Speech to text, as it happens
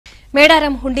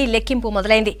మేడారం హుండీ లెక్కింపు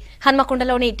మొదలైంది.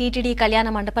 హన్మకొండలోని టీటీడీ కళ్యాణ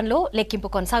మండపంలో లెక్కింపు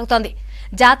కొనసాగుతోంది.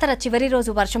 జాతర చివరి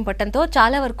రోజు వర్షం పట్టడంతో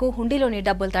చాలా వరకు హుండీలోని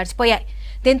డబ్బులు తడిసిపోయాయి.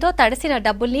 దీంతో తడిసిన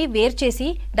డబ్బుల్ని వేరు చేసి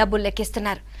డబ్బులు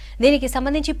లెక్కిస్తున్నారు. దీనికి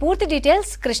సంబంధించి పూర్తి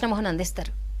డీటెయిల్స్ కృష్ణమోహన్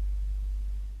అందిస్తారు.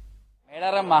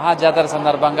 మేడారం మహాజాతర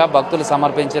సందర్భంగా భక్తులు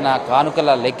సమర్పించిన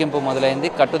కానుకల లెక్కింపు మొదలైంది.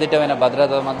 కట్టుదిట్టమైన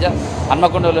భద్రత మధ్య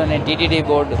హన్మకొండలోని టీటీడీ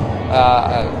బోర్డు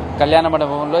కళ్యాణ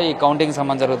మండపంలో ఈ కౌంటింగ్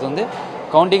సంబంధం జరుగుతుంది.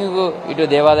 కౌంటింగ్ ఇటు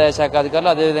దేవాదాయ శాఖ అధికారులు,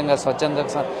 అదేవిధంగా స్వచ్ఛంద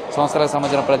సంస్థలకు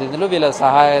సంబంధించిన ప్రతినిధులు వీళ్ళ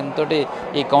సహాయంతో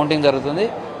ఈ కౌంటింగ్ జరుగుతుంది.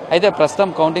 అయితే ప్రస్తుతం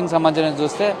కౌంటింగ్ సంబంధించిన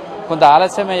చూస్తే కొంత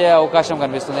ఆలస్యం అయ్యే అవకాశం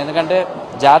కనిపిస్తుంది. ఎందుకంటే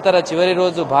జాతర చివరి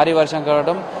రోజు భారీ వర్షం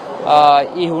కావడం,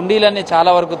 ఈ హుండీలన్నీ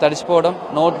చాలా వరకు తడిసిపోవడం,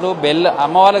 నోట్లు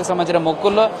అమ్మవాళ్ళకి సంబంధించిన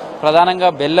మొక్కుల్లో ప్రధానంగా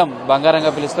బెల్లం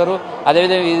బంగారంగా పిలుస్తారు.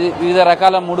 అదేవిధంగా వివిధ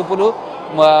రకాల ముడుపులు,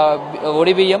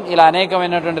 ఒడి బియ్యం, ఇలా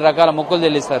అనేకమైనటువంటి రకాల మొక్కులు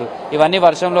చెల్లిస్తారు. ఇవన్నీ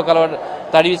వర్షంలో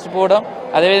తడిసిపోవడం,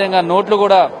 అదేవిధంగా నోట్లు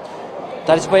కూడా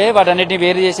తడిసిపోయాయి. వాటన్నిటిని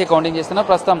వేరు చేసి కౌంటింగ్ చేస్తున్నారు.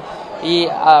 ప్రస్తుతం ఈ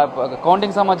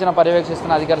కౌంటింగ్ సంబంధించిన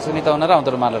పర్యవేక్షిస్తున్న అధికారి సునీత ఉన్నారు,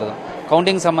 ఆమెతో మాట్లాడదాం.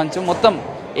 కౌంటింగ్ సంబంధించి మొత్తం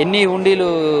ఎన్ని హుండీలు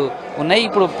ఉన్నాయి,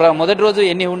 ఇప్పుడు మొదటి రోజు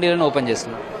ఎన్ని హుండీలను ఓపెన్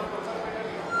చేస్తున్నారు?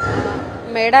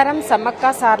 మేడారం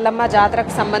సమ్మక్క సార్లమ్మ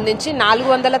జాతరకు సంబంధించి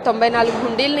 494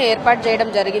 హుండీల్ని ఏర్పాటు చేయడం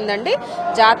జరిగిందండి.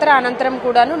 జాతర అనంతరం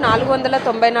కూడాను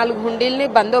 494 హుండీల్ని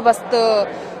బందోబస్తు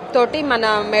తోటి మన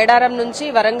మేడారం నుంచి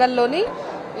వరంగల్లోని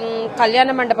కళ్యాణ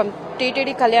మండపం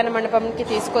టీటీడీ కళ్యాణ మండపంకి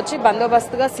తీసుకొచ్చి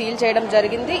బందోబస్తుగా సీల్ చేయడం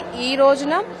జరిగింది. ఈ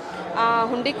రోజున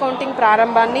హుండీ కౌంటింగ్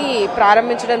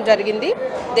ప్రారంభించడం జరిగింది.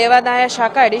 దేవాదాయ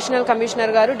శాఖ అడిషనల్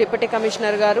కమిషనర్ గారు, డిప్యూటీ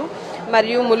కమిషనర్ గారు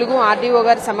మరియు ములుగు ఆర్డీఓ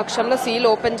గారి సమక్షంలో సీల్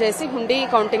ఓపెన్ చేసి హుండీ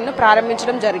కౌంటింగ్ ను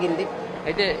ప్రారంభించడం జరిగింది.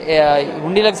 అయితే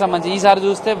హుండీలకు సంబంధించి ఈసారి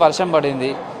చూస్తే వర్షం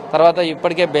పడింది, తర్వాత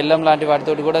ఇప్పటికే బెల్లం లాంటి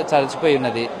వాటితోటి కూడా తడిసిపోయి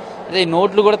ఉన్నది. అయితే ఈ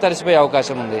నోట్లు కూడా తడిసిపోయే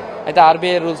అవకాశం ఉంది. అయితే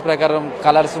ఆర్బీఐ రూల్స్ ప్రకారం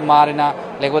కలర్స్ మారినా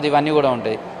లేకపోతే ఇవన్నీ కూడా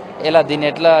ఉంటాయి. దీన్ని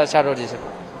ఎట్లా షార్ట్అవుట్ చేశారు?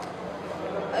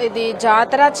 ఇది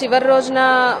జాతర చివరి రోజున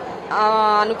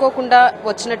అనుకోకుండా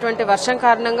వచ్చినటువంటి వర్షం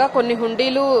కారణంగా కొన్ని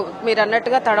హుండీలు మీరు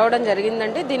అన్నట్టుగా తడవడం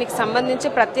జరిగిందండి. దీనికి సంబంధించి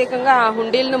ప్రత్యేకంగా ఆ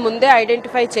హుండీలను ముందే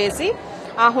ఐడెంటిఫై చేసి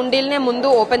ఆ హుండీలనే ముందు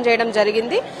ఓపెన్ చేయడం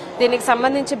జరిగింది. దీనికి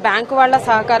సంబంధించి బ్యాంకు వాళ్ల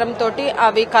సహకారంతో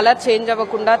అవి కలర్ చేంజ్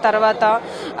అవ్వకుండా, తర్వాత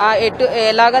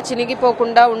ఎలాగా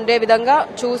చినిగిపోకుండా ఉండే విధంగా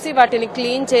చూసి వాటిని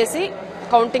క్లీన్ చేసి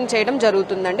కౌంటింగ్ చేయడం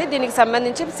జరుగుతుందండి. దీనికి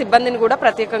సంబంధించి సిబ్బందిని కూడా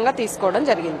ప్రత్యేకంగా తీసుకోవడం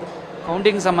జరిగింది.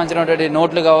 కౌంటింగ్ సంబంధించినటువంటి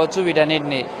నోట్లు కావచ్చు,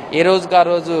 వీటన్నిటిని ఏ రోజుకు ఆ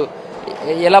రోజు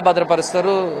ఎలా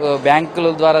భద్రపరుస్తారు?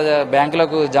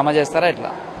 బ్యాంకులకు జమ చేస్తారా?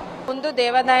 ఎట్లా? ముందు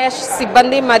దేవాదాయ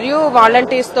సిబ్బంది మరియు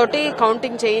వాలంటీర్స్ తోటి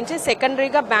కౌంటింగ్ చేయించి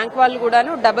సెకండరీగా బ్యాంక్ వాళ్ళు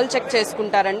కూడాను డబుల్ చెక్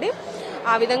చేసుకుంటారండి.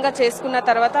 ఆ విధంగా చేసుకున్న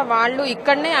తర్వాత వాళ్ళు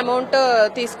ఇక్కడనే అమౌంట్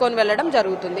తీసుకొని వెళ్లడం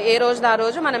జరుగుతుంది. ఏ రోజు ఆ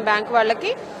రోజు మనం బ్యాంక్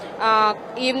వాళ్ళకి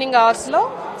ఈవినింగ్ అవర్స్ లో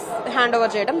హ్యాండ్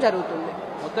ఓవర్ చేయడం జరుగుతుంది.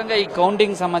 మొత్తంగా ఈ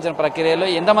కౌంటింగ్ సంబంధించిన ప్రక్రియలో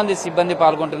ఎంతమంది సిబ్బంది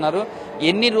పాల్గొంటున్నారు?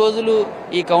 ఎన్ని రోజులు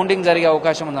ఈ కౌంటింగ్ జరిగే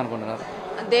అవకాశం ఉందనుకుంటున్నారు?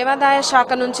 దేవాదాయ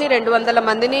శాఖ నుంచి 200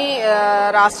 మందిని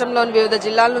రాష్ట్రంలోని వివిధ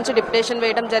జిల్లాల నుంచి డిప్యుటేషన్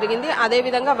వేయడం జరిగింది.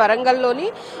 అదేవిధంగా వరంగల్లోని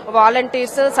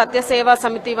వాలంటీర్స్, సత్యసేవా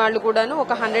సమితి వాళ్ళు కూడాను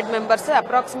ఒక 100 మెంబర్స్,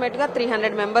 అప్రాక్సిమేట్ గా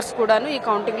 300 మెంబర్స్ కూడాను ఈ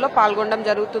కౌంటింగ్ లో పాల్గొనడం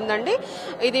జరుగుతుందండి.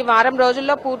 ఇది వారం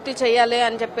రోజుల్లో పూర్తి చేయాలి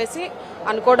అని చెప్పేసి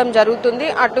అనుకోవడం జరుగుతుంది.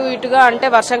 అటు ఇటుగా అంటే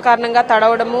వర్షం కారణంగా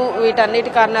తడవడము,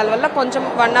 వీటన్నిటి కారణాల వల్ల కొంచెం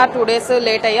 1 or 2 days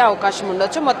లేట్ అయ్యే అవకాశం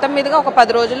ఉండొచ్చు. మొత్తం మీదుగా ఒక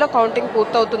 10 రోజుల్లో కౌంటింగ్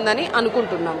పూర్తవుతుందని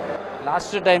అనుకుంటున్నాం.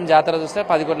 లాస్ట్ టైం జాతర చూస్తే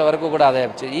 10 కోట్ల వరకు కూడా ఆదాయం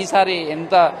వచ్చింది. ఈసారి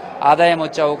ఎంత ఆదాయం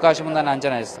వచ్చే అవకాశం ఉందని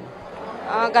అంచనా వేస్తుంది?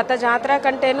 గత జాతర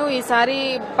కంటేను ఈసారి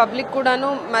పబ్లిక్ కూడాను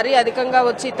మరీ అధికంగా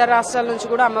వచ్చి ఇతర రాష్ట్రాల నుంచి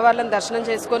కూడా అమ్మవార్లను దర్శనం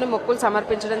చేసుకుని మొక్కులు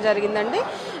సమర్పించడం జరిగిందండి.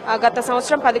 గత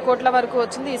సంవత్సరం 10 కోట్ల వరకు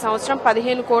వచ్చింది. ఈ సంవత్సరం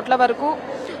 15 కోట్ల వరకు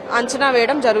అంచనా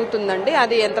వేయడం జరుగుతుందండి.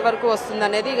 అది ఎంతవరకు వస్తుంది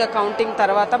అనేది ఇక కౌంటింగ్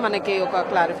తర్వాత మనకి ఒక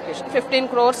క్లారిఫికేషన్. 15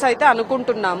 crores అయితే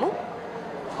అనుకుంటున్నాము.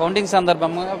 కౌంటింగ్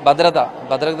సందర్భంగా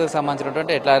భద్రతకు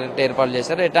సంబంధించినటువంటి ఎట్లాంటి ఏర్పాట్లు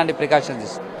చేశారు? ఎట్లాంటి ప్రికాషన్స్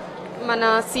తీసుకున్నారు? మన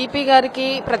సిపి గారికి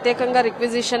ప్రత్యేకంగా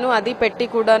రిక్విజిషన్ అది పెట్టి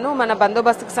కూడాను మన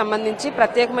బందోబస్తుకు సంబంధించి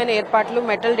ప్రత్యేకమైన ఏర్పాట్లు,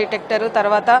 మెటల్ డిటెక్టర్,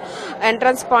 తర్వాత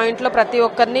ఎంట్రన్స్ పాయింట్ లో ప్రతి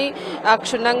ఒక్కరిని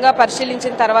క్షుణ్ణంగా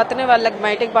పరిశీలించిన తర్వాతనే వాళ్ళకి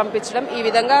బయటకు పంపించడం, ఈ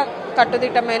విధంగా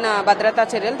కట్టుదిట్టమైన భద్రతా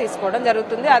చర్యలు తీసుకోవడం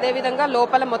జరుగుతుంది. అదేవిధంగా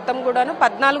లోపల మొత్తం కూడాను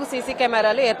 14 సీసీ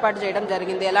కెమెరాలు ఏర్పాటు చేయడం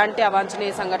జరిగింది. ఎలాంటి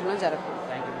అవాంఛనీయ సంఘటనలు జరగవు.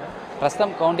 ప్రస్తుతం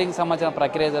కౌంటింగ్ సంబంధించిన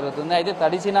ప్రక్రియ జరుగుతుంది. అయితే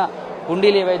తడిసిన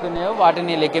హుండీలు ఏవైతే ఉన్నాయో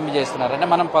వాటిని లెక్కింపు చేస్తున్నారు. అంటే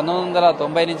మనం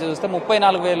 1990 నుంచి చూస్తే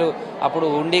 34,000 అప్పుడు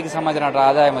హుండీకి సంబంధించిన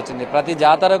ఆదాయం వచ్చింది. ప్రతి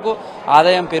జాతరకు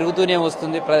ఆదాయం పెరుగుతూనే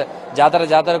వస్తుంది.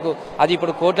 జాతరకు అది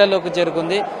ఇప్పుడు కోట్లలోకి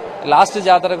చేరుకుంది. లాస్ట్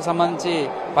జాతరకు సంబంధించి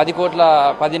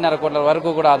 10.5 కోట్ల వరకు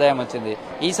కూడా ఆదాయం వచ్చింది.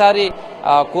 ఈసారి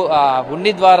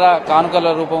హుండీ ద్వారా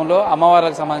కానుకల రూపంలో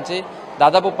అమ్మవారికి సంబంధించి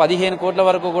దాదాపు 15 కోట్ల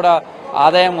వరకు కూడా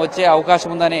ఆదాయం వచ్చే అవకాశం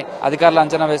ఉందని అధికారులు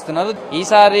అంచనా వేస్తున్నారు.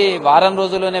 ఈసారి వారం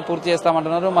రోజుల్లోనే పూర్తి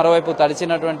చేస్తామంటున్నారు. మరోవైపు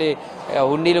తడిచినటువంటి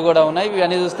హుండీలు కూడా ఉన్నాయి.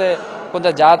 ఇవన్నీ చూస్తే కొంత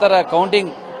జాతర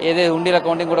కౌంటింగ్ హుండీల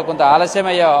కౌంటింగ్ కూడా కొంత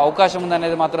ఆలస్యమయ్యే అవకాశం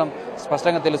ఉందనేది మాత్రం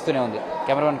స్పష్టంగా తెలుస్తూనే ఉంది.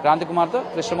 కెమెరామెన్ క్రాంతి కుమార్తో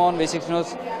కృష్ణమోహన్, V6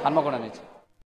 న్యూస్, హన్మకొండ నుంచి.